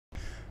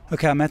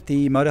Okay, I'm at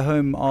the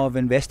motorhome of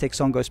Investec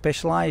Songo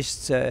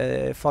Specialized,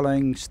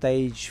 following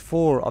stage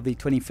 4 of the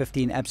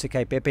 2015 Absa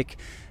Cape Epic,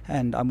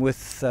 and I'm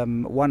with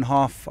one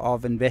half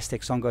of Investec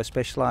Songo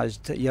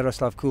Specialized,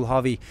 Jaroslav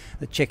Kulhavy,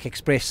 the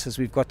Czech-Express, as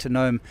we've got to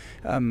know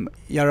him.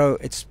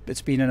 Yaro,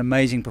 it's been an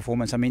amazing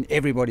performance. I mean,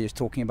 everybody is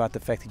talking about the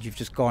fact that you've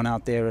just gone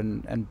out there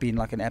and been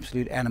like an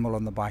absolute animal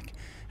on the bike,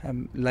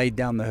 laid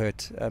down the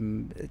hurt.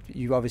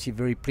 You're obviously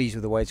very pleased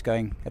with the way it's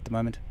going at the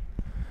moment.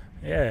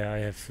 Yeah, I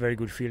have very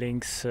good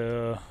feelings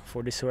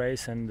for this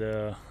race, and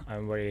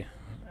I'm very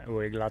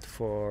glad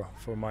for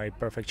my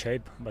perfect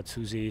shape. But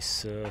Susie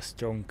is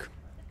strong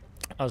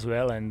as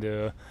well,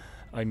 and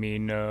I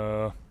mean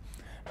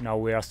now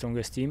we are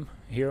strongest team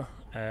here,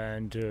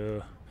 and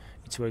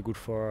it's very good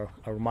for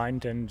our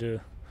mind,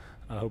 and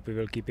I hope we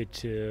will keep it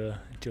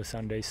till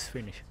Sunday's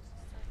finish.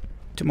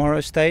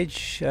 Tomorrow's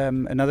stage,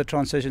 another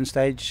transition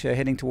stage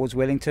heading towards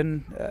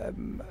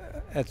Wellington.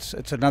 It's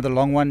another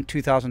long one,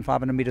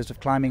 2,500 meters of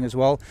climbing as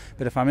well.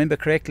 But if I remember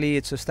correctly,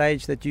 it's a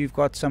stage that you've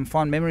got some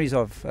fond memories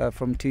of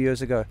from 2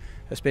 years ago,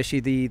 especially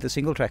the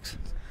single tracks.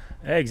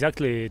 Yeah,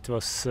 exactly. It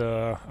was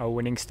our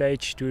winning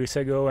stage 2 years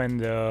ago,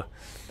 and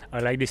I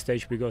like this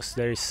stage because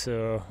there is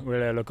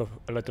really a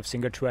lot of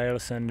single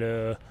trails, and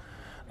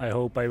I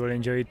hope I will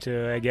enjoy it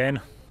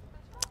again.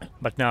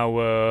 But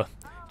now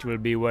it will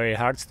be a very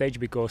hard stage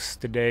because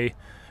today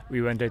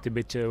we went a little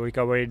bit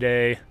recovery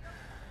day.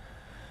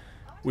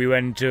 We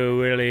went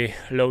really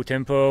low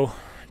tempo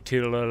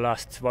till the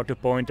last water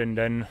point, and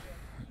then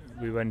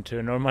we went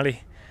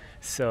normally.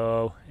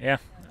 So yeah,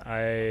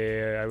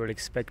 I will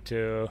expect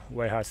a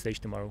very hard stage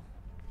tomorrow.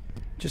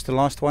 Just the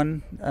last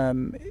one.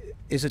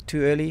 Is it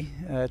too early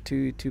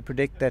to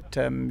predict that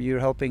you're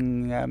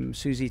helping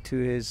Susie to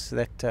his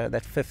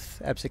that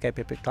fifth Absa Cape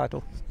Epic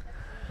title?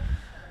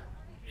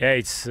 Yeah,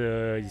 it's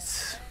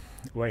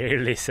very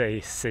early say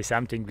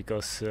something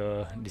because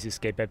this is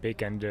Cape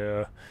Epic,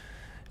 and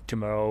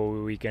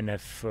tomorrow we can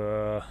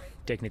have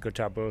technical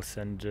troubles,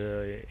 and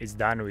it's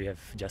done. We have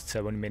just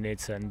 7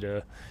 minutes,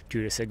 and 2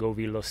 years ago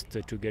we lost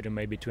together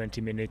maybe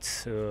 20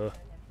 minutes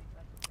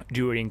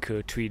during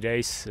 3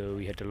 days.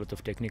 We had a lot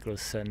of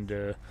technicals,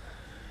 and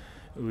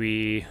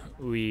we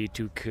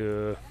took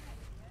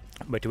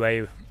but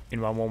away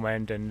in one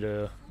moment, and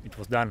it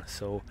was done.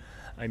 So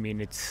I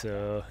mean, it's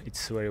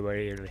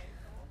very early.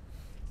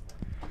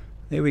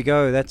 There we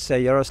go. That's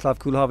Jaroslav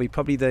Kulhavy,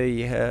 probably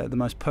the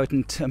most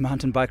potent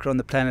mountain biker on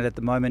the planet at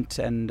the moment,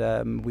 and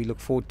we look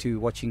forward to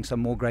watching some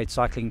more great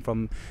cycling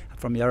from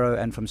Jaro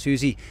and from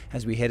Susie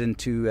as we head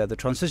into the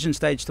transition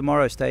stage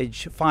tomorrow,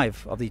 stage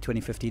 5 of the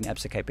 2015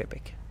 Absa Cape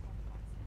Epic.